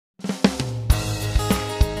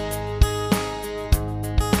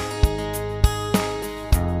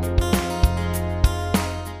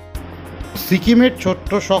সিকিমের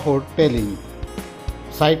ছোট্ট শহর পেলিং।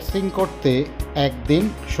 সাইটসিং করতে একদিন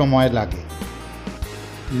সময় লাগে।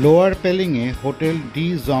 লোয়ার পেলিংয়ে হোটেল ডি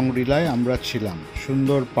জংরিলায় আমরা ছিলাম।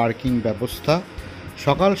 সুন্দর পার্কিং ব্যবস্থা।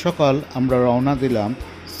 সকাল সকাল আমরা রওনা দিলাম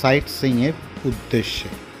সাইটসিংয়ের উদ্দেশ্যে।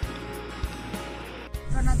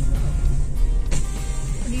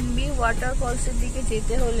 রিম্বি ওয়াটারফলসের দিকে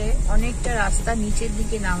যেতে হলে অনেকটা রাস্তা নিচের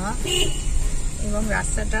দিকে নামা, এবং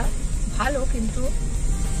রাস্তাটা ভালো কিন্তু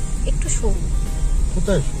একটু সরু।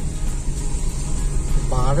 কোথায়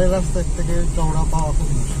পাহাড়ের রাস্তার থেকে চওড়া পাওয়া খুব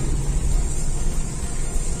মুশকিল।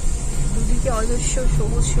 দুদিকে অজস্র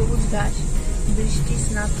সবুজ সবুজ ঘাস, বৃষ্টি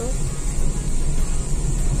স্নাত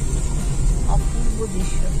অপূর্ব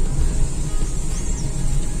দৃশ্য।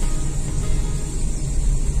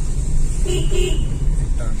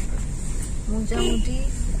 মোটামুটি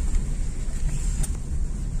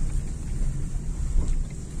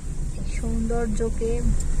সৌন্দর্যকে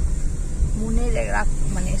মনে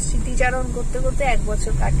মানে স্মৃতিচারণ করতে করতে এক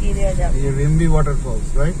বছর কাটিয়ে দেওয়া যাবে। Rimbi waterfalls,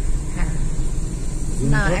 right? হ্যাঁ,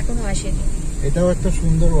 না এখনো আসেনি। এটাও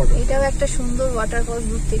একটা সুন্দর ওয়াটারফলস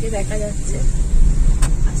দূর থেকে দেখা যাচ্ছে।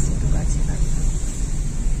 আসছে তো কাছে,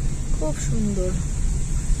 খুব সুন্দর,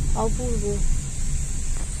 অপূর্ব।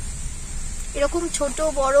 এরকম ছোট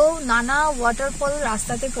বড় নানা ওয়াটারফল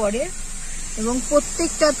রাস্তাতে পড়ে এবং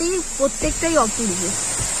প্রত্যেকটাই অপূর্ব।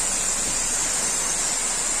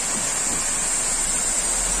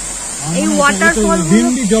 এই ওয়াটারফল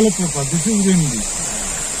রিম্বি জলপ্রপাত, দিস ইজ রিম্বি।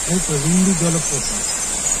 এই তো রিম্বি জলপ্রপাত।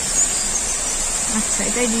 আচ্ছা,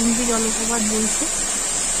 এটাই রিম্বি জলপ্রপাত বলছে।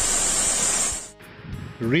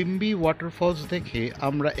 রিম্বি ওয়াটারফলস দেখে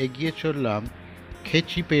আমরা এগিয়ে চললাম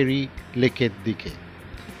খেচিপেরি লেকের দিকে।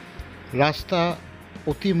 রাস্তা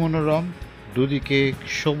অতি মনোরম, দুদিকে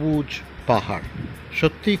সবুজ পাহাড়,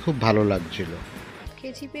 সত্যিই খুব ভালো লাগছিল।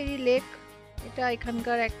 খেচিপেরি লেক, এটা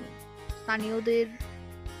এখানকার এক স্থানীয়দের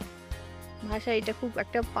ভাষায় এটা খুব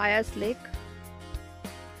একটা পায়াস লেক।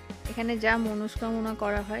 এখানে যা মনস্কামনা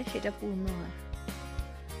করা হয় সেটা পূর্ণ হয়,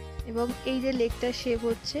 এবং এই যে লেকটার শেপ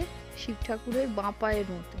হচ্ছে শিব ঠাকুরের বাঁ পায়ের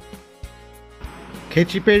মতো।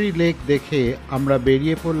 খেচিপেরি লেক দেখে আমরা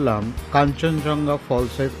বেরিয়ে পড়লাম কাঞ্চনজঙ্ঘা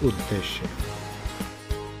ফলসের উদ্দেশ্যে।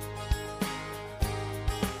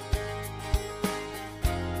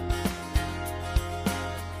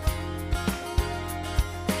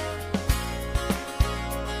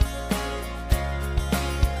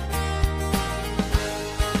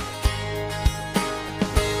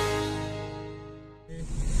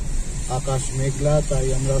 আকাশ মেঘলা, তাই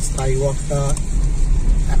আমরা স্কাই ওয়াকটা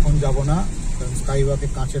এখন যাব না, কারণ স্কাই ওয়াকে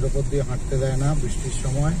কাঁচের ওপর দিয়ে হাঁটতে দেয় না বৃষ্টির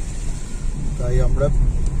সময়। তাই আমরা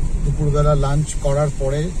দুপুরবেলা লাঞ্চ করার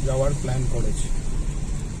পরে যাওয়ার প্ল্যান করেছি।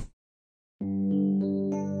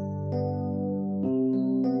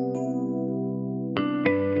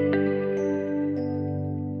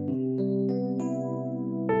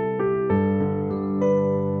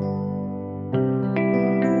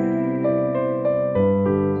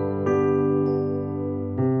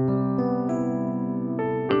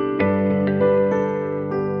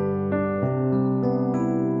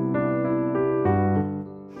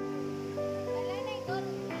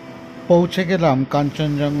 পৌঁছে গেলাম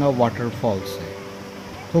কাঞ্চনজঙ্ঘা ওয়াটারফলসে।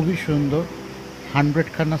 খুবই সুন্দর,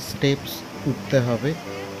 100খানা স্টেপস উঠতে হবে,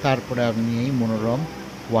 তারপরে আপনি এই মনোরম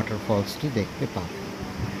ওয়াটারফলসটি দেখতে পাবেন।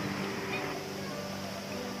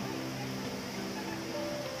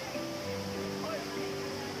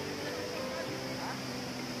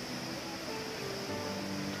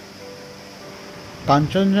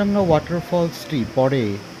 কাঞ্চনজঙ্ঘা ওয়াটারফলসটি পরে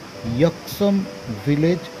ইয়কসম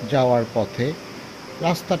ভিলেজ যাওয়ার পথে।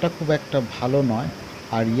 রাস্তাটা খুব একটা ভালো নয়,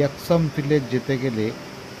 আর ইয়কসম ভিলেজ যেতে গেলে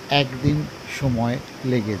একদিন সময়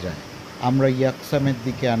লেগে যায়। আমরা ইয়কসমের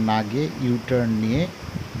দিকে আর না গিয়ে ইউটার্ন নিয়ে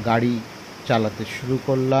গাড়ি চালাতে শুরু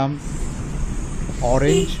করলাম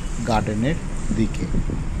অরেঞ্জ গার্ডেনের দিকে।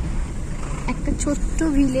 একটা ছোট্ট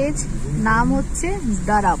ভিলেজ, নাম হচ্ছে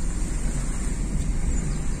দারাব।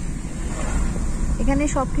 এখানে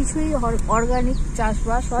সবকিছুই অর্গানিক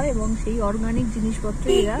চাষবাস হয়, এবং সেই অর্গানিক জিনিসপত্র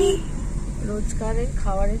এরা রোজকারের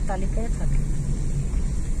খাবারের তালিকায় থাকে।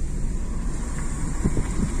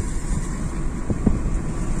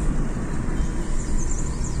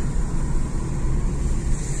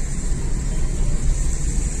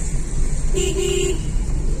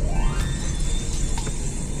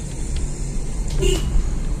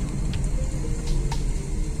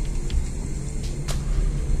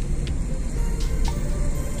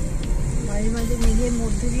 মাঝে মাঝে মেঘের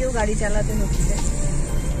মধ্যে দিয়েও গাড়ি চালাতে হচ্ছে।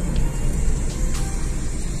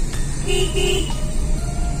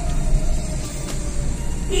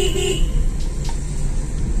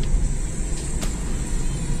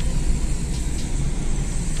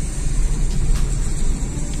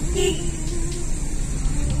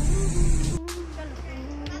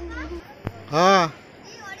 হ্যাঁ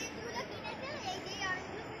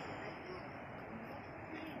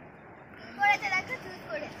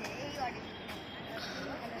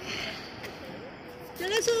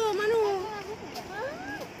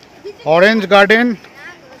অরেঞ্জ গার্ডেন,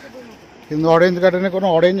 কিন্তু অরেঞ্জ গার্ডেনে কোনো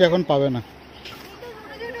অরেঞ্জ এখন পাবে না।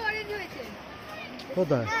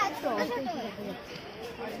 কোথায়?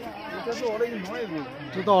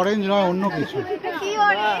 তো অরেঞ্জ নয়, অন্য কিছু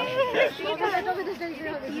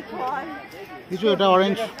কিছু, এটা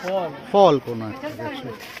অরেঞ্জ ফল কোনো একটা কিছু।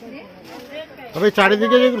 তবে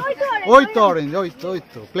চারিদিকে যেগুলো, ওই তো অরেঞ্জ, ওই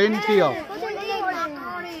তো প্লেন্টি অফ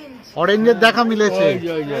অরেঞ্জের দেখা মিলেছে।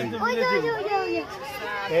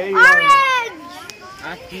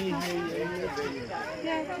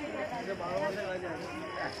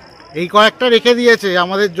 এই কয়েকটা রেখে দিয়েছে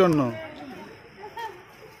আমাদের জন্য।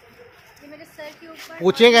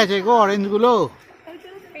 পচে গেছে গো অরেঞ্জ গুলো।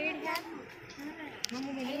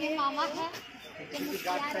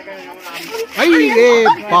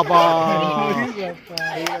 বাবা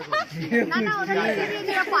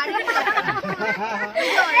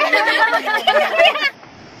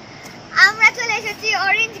আমরা চলে এসেছি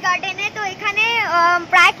অরেঞ্জ গার্ডেনে। তো এখানে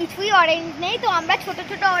প্রায় কিছুই অরেঞ্জ নেই, তো আমরা ছোট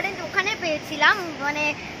ছোট অরেঞ্জ ওখানে পেয়েছিলাম, মানে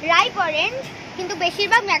রাইপ অরেঞ্জ, কিন্তু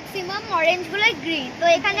বেশিরভাগ ম্যাক্সিমাম অরেঞ্জ গুলো গ্রিন। তো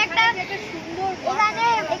এখানে একটা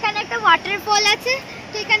এখানে একটা ওয়াটারফল আছে।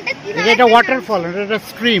 তো এখানটা কি, এটা ওয়াটারফল, এটা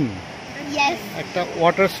স্ট্রিম। ইয়েস, একটা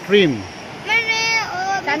ওয়াটার স্ট্রিম। মানে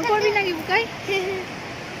গান করবি নাকি বুকাই?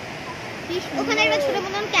 ওখানে একটা ছোট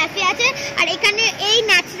মতন ক্যাফে আছে, আর এখানে এই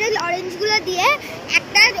ন্যাচারাল অরেঞ্জ গুলো দিয়ে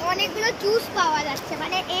একটা অনেকগুলো জুস পাওয়া যাচ্ছে,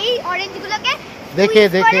 মানে এই অরেঞ্জ গুলোকে দেখে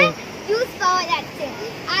জুস পাওয়া যাচ্ছে।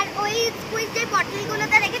 আর ওই স্কুইজ যে বটল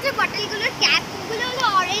গুলোতে রেখেছে, বটল গুলোর ক্যাপ গুলো হলো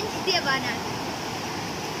অরেঞ্জ দিয়ে বানানো।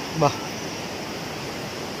 বাহ,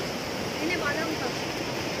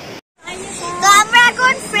 তো আমরা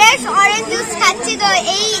এখন ফ্রেশ অরেঞ্জ জুস খাচ্ছি। তো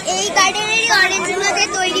এই গার্ডেনেরই অরেঞ্জ গুলো দিয়ে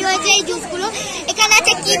তৈরি হয়েছে এই জুস গুলো। এখানে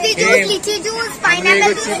আছে কিবি জুস, লিচি জুস,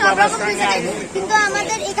 পাইনাপেল জুস, সব রকম জুস আছে। কিন্তু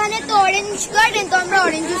আমাদের এখানে তো অরেঞ্জ গার্ডেন, তো আমরা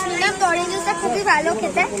অরেঞ্জ জুস নিলাম। তো অরেঞ্জ জুসটা খুবই ভালো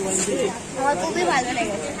খেতে, আমার খুবই ভালো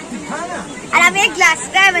লেগেছে। আর আমি এই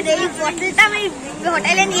গ্লাসটা, মানে এই বটলটা আমি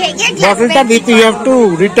হোটেলে নিয়ে গিয়ে বটলটা দিতে, you have to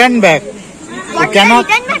return back. You cannot.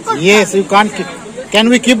 Yes, you can't. Can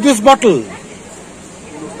we keep this bottle?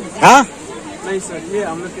 Huh?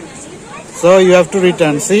 So you have to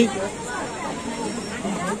return. See?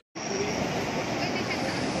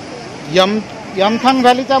 Yumthang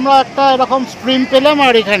ভ্যালিতে আমরা একটা এরকম স্ট্রিম পেলাম,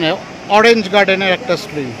 আর এখানে অরেঞ্জ গার্ডেনের একটা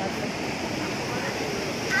স্ট্রিম।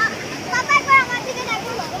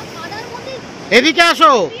 এদিকে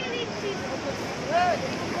আসো,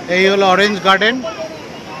 এই হলো অরেঞ্জ গার্ডেন।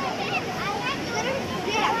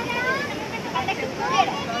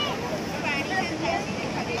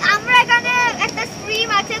 আমরা এখানে একটা স্ট্রিম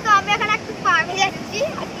আছে, তো আমরা এখানে একটু পাড়ে যাচ্ছি।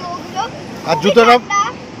 আর জুতোটা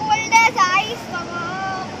কোল্ড এজ আইস,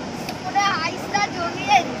 পুরো আইসটা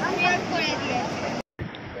জমিয়ে মেল্ট করে দিয়েছে।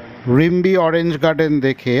 রিম্বি অরেঞ্জ গার্ডেন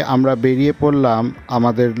দেখে আমরা বেরিয়ে পড়লাম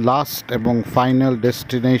আমাদের লাস্ট এবং ফাইনাল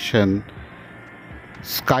ডেস্টিনেশন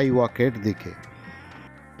স্কাই ওয়াকের দিকে।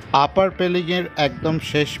 আপার পেলিংয়ের একদম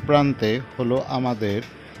শেষ প্রান্তে হলো আমাদের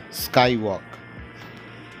স্কাই ওয়াক।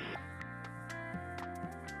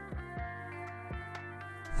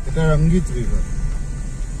 এটা রঙ্গিত রিভার,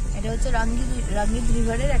 এটা হচ্ছে রঙ্গিত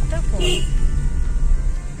রিভারের একটা ফল।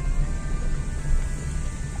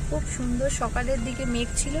 খুব সুন্দর। সকালের দিকে মেঘ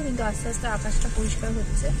ছিল, কিন্তু আস্তে আস্তে আকাশটা পরিষ্কার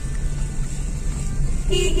হচ্ছে।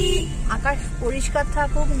 আকাশ পরিষ্কার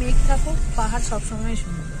থাকুক, মেঘ থাকুক, পাহাড় সবসময়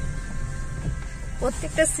সুন্দর।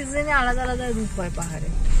 প্রত্যেকটা সিজনে আলাদা আলাদা রূপ হয় পাহাড়ে,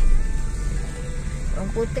 এবং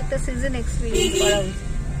প্রত্যেকটা সিজন এক্সপিরিয়েন্স করা উচিত।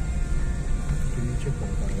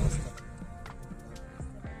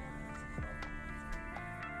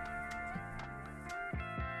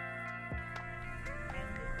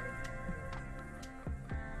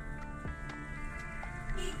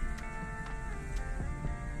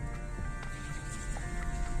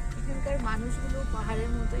 এখানকার মানুষগুলো পাহাড়ের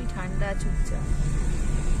মতোই ঠান্ডা, চুপচাপ।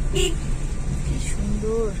 কি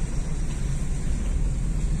সুন্দর।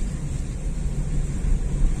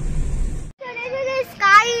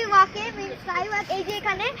 স্কাই ওয়াক এই যে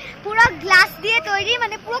এখানে পুরো গ্লাস দিয়ে তৈরি,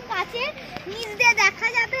 মানে পুরো কাছে নিচ দিয়ে দেখা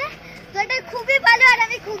যাবে। তো এটা খুবই ভালো, আর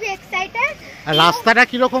আমি খুবই এক্সাইটেড। আর রাস্তাটা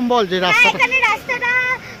কিরকম বল? যে রাস্তাটা, এখানে রাস্তাটা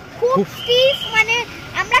খুব স্টিফ, মানে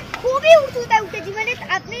আমরা খুবই উঁচুতে উঠেছি, মানে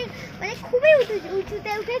আপনি মানে খুবই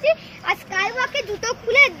উঁচুতে উঠেছি। আর স্কাই ওয়াকে জুতো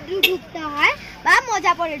খুলে ঢুকতে হয়, বা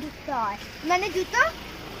মোজা পরে ঢুকতে হয়, মানে জুতো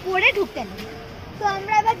পরে ঢুকতে নেই। তো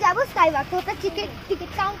আমরা এবার যাবো স্কাই ওয়াক। তো ওটা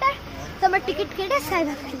টিকিট কাউন্টার, তো আমরা টিকিট কেটে স্কাই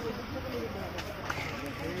ওয়াক।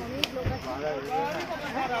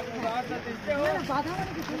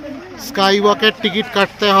 স্কাই ওয়াকের টিকিট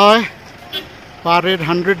কাটতে হয়, পার হেড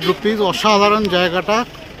 100 রুপিস। অসাধারণ জায়গাটা,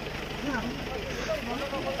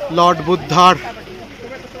 লর্ড বুদ্ধার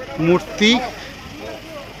মূর্তি।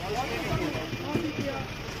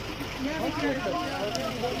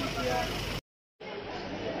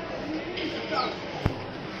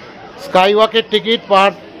 Sky ওয়াকের ticket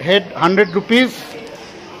per head 100 rupees.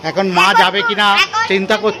 এখন মা যাবে কিনা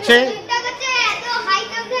চিন্তা করছে।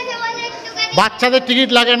 বাচ্চাদের টিকিট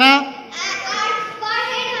লাগে না,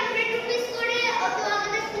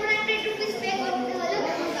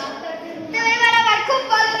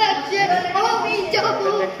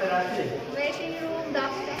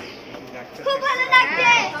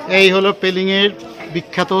 এই হলো পেলিং এর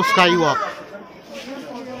বিখ্যাত স্কাই ওয়াক।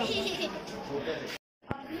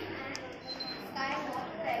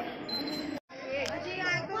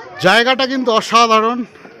 জায়গাটা কিন্তু অসাধারণ।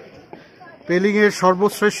 পেলিং এর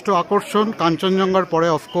সর্বশ্রেষ্ঠ আকর্ষণ, কাঞ্চনজঙ্ঘার পরে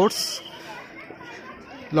অফকোর্স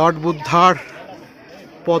লর্ড বুদ্ধার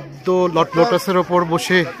পদ্ম লোটাসের ওপর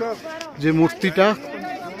বসে যে মূর্তিটা।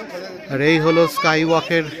 আর এই হলো স্কাই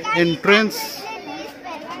ওয়াকের এন্ট্রেন্স।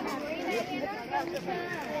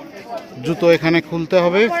 জুতো এখানে খুলতে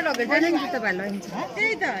হবে।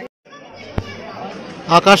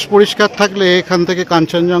 আকাশ পরিষ্কার থাকলে এখান থেকে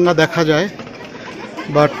কাঞ্চনজঙ্ঘা দেখা যায়,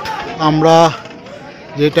 বাট আমরা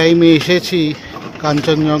যে টাইমে এসেছি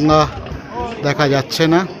কাঞ্চনজঙ্ঘা দেখা যাচ্ছে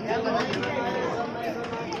না।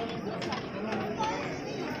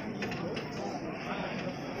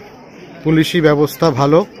 পুলিশি ব্যবস্থা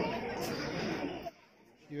ভালো।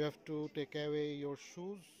 You have to take away your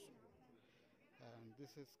shoes and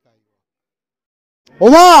this is skywalk.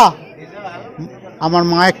 ওমা, আমার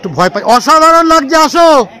মা একটু ভয় পায়। অসাধারণ লাগছে, আসো।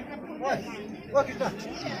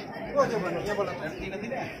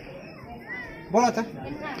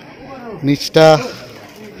 নিচটা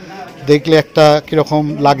দেখলে একটা কিরকম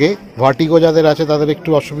লাগে, ভার্টিগো যাদের আছে তাদের একটু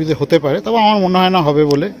অসুবিধে হতে পারে, তবে আমার মনে হয় না হবে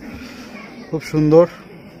বলে। খুব সুন্দর,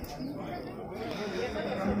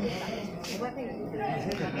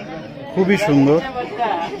 খুবই সুন্দর,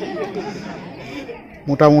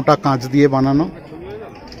 মোটা মোটা কাঁচ দিয়ে বানানো।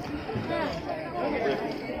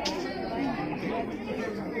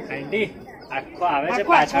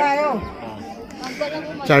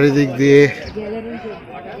 চারিদিক দিয়ে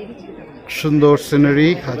সুন্দর সিনারি।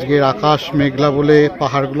 আজকের আকাশ মেঘলা বলে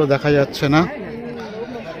পাহাড়গুলো দেখা যাচ্ছে না।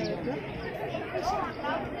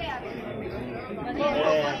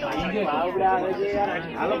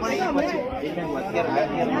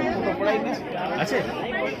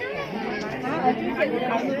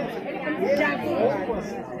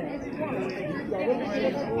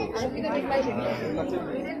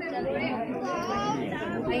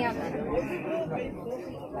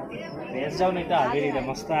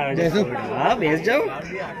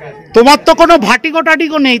 তোমার তো কোনো ভাটিগো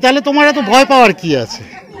টাটিগো নেই, তাহলে তোমার এত ভয় পাওয়ার কি আছে?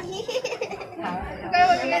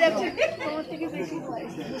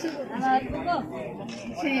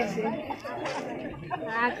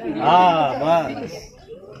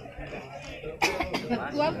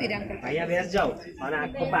 भैया बैठ जाओ और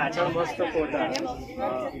आपको पाचन मस्त कोटा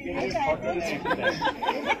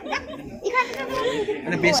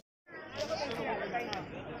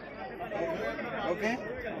ओके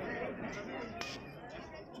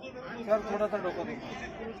सर थोड़ा सा डोको दो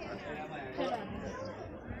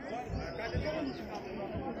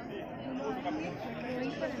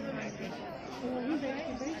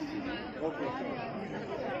ओके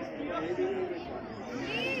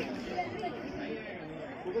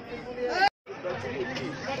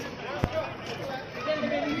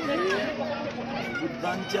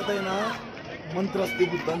बुद्धांच्यात आहे ना मंत्र असते,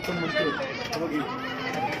 बुद्धांचा मंत्र बघी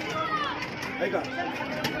ऐका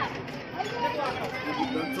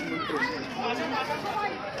बुद्धांचा मंत्र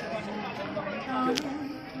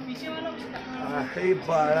आहे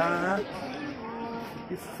बाळा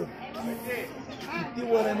किती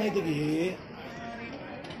वर आहे माहिती की हे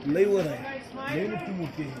लय वर आहे, लय मोठी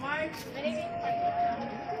मूर्ती आहे।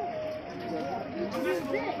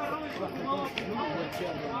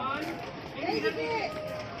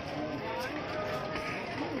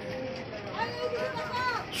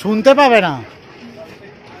 শুনতে পাবে না,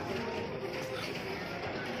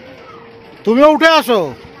 তুমিও উঠে আসো।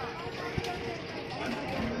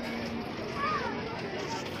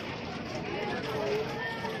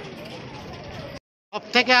 সব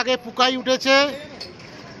থেকে আগে পুকাই উঠেছে,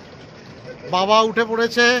 বাবা উঠে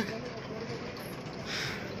পড়েছে,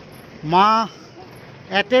 মা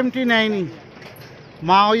অ্যাটেম্পটই নেয়নি।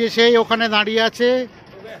 মা ওই যে সেই ওখানে দাঁড়িয়ে আছে,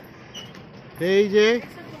 এই যে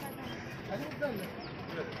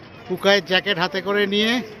পুকাইয়ের জ্যাকেট হাতে করে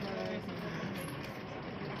নিয়ে।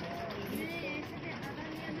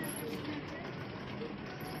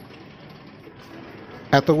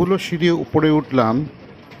 এতগুলো সিঁড়ি উপরে উঠলাম,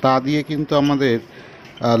 তা দিয়ে কিন্তু আমাদের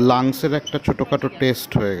লাংসের একটা ছোটোখাটো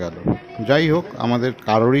টেস্ট হয়ে গেল। যাই হোক, আমাদের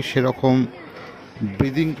কারোরই সেরকম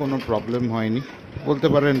ব্রিদিং কোনো প্রবলেম হয়নি, বলতে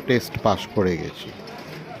পারেন টেস্ট পাস করে গেছি।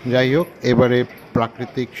 যাই হোক, এবারে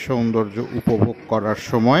প্রাকৃতিক সৌন্দর্য উপভোগ করার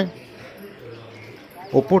সময়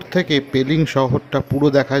ওপর থেকে পেলিং শহরটা পুরো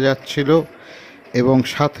দেখা যাচ্ছিল এবং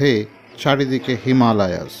সাথে চারিদিকে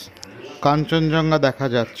হিমালয়াস। কাঞ্চনজঙ্ঘা দেখা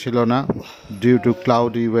যাচ্ছিল না due to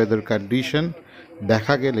cloudy weather condition.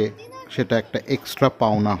 দেখা গেলে সেটা একটা এক্সট্রা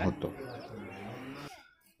পাওনা হতো।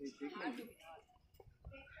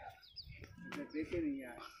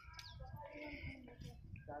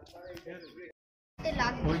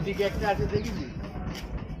 ওইদিকে একটা আছে দেখিনি,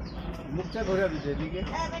 মুখটা ঘোরা দিচ্ছে এদিকে।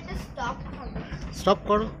 স্টপ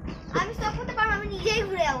করো। আমি স্টপ করতে পারবো, আমি নিজেই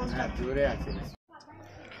ঘুরে যাবো। ঘুরে আছে।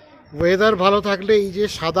 ওয়েদার ভালো থাকলে এই যে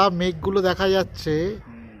সাদা মেঘগুলো দেখা যাচ্ছে,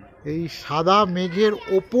 এই সাদা মেঘের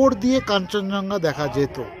ওপর দিয়ে কাঞ্চনজঙ্ঘা দেখা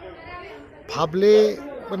যেত। ভাবলে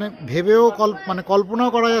মানে ভেবেও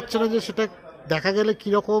কল্পনাও করা যাচ্ছে না যে সেটা দেখা গেলে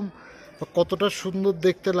কীরকম, কতটা সুন্দর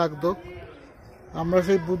দেখতে লাগতো। আমরা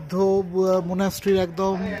সেই বুদ্ধ মোনাস্ট্রির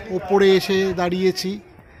একদম ওপরে এসে দাঁড়িয়েছি,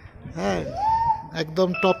 হ্যাঁ, একদম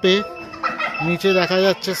টপে। নিচে দেখা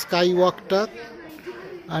যাচ্ছে স্কাই ওয়াকটা,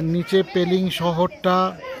 আর নিচে পেলিং শহরটা,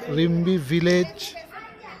 রিম্বি ভিলেজ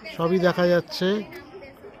সবই দেখা যাচ্ছে।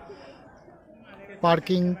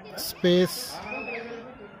 পার্কিং স্পেস,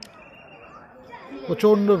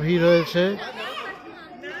 প্রচণ্ড ভিড় হয়েছে,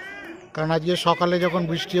 কারণ আজকে সকালে যখন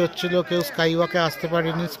বৃষ্টি হচ্ছিল কেউ স্কাই ওয়াকে আসতে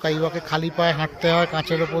পারেনি। স্কাই ওয়াকে খালি পায়ে হাঁটতে হয়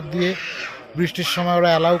কাঁচের ওপর দিয়ে। বৃষ্টির সময় ওরা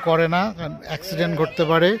অ্যালাউ করে না, কারণ অ্যাক্সিডেন্ট ঘটতে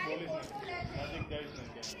পারে।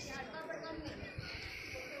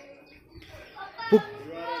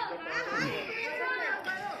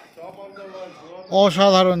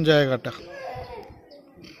 অসাধারণ জায়গাটা,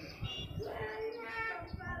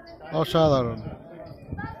 অসাধারণ।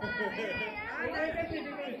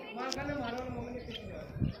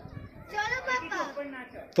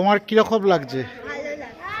 তোমার কিরকম লাগছে?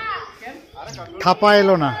 থাপা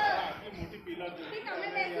এলো না?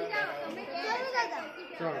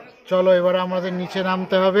 চলো এবার আমাদের নিচে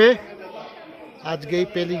নামতে হবে। আজকেই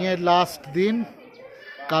পেলিংয়ের লাস্ট দিন,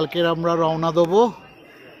 কালকের আমরা রওনা দেবো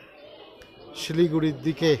শিলিগুড়ির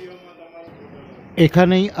দিকে।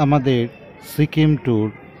 এখানেই আমাদের সিকিম ট্যুর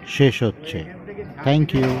শেষ হচ্ছে। Thank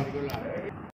you.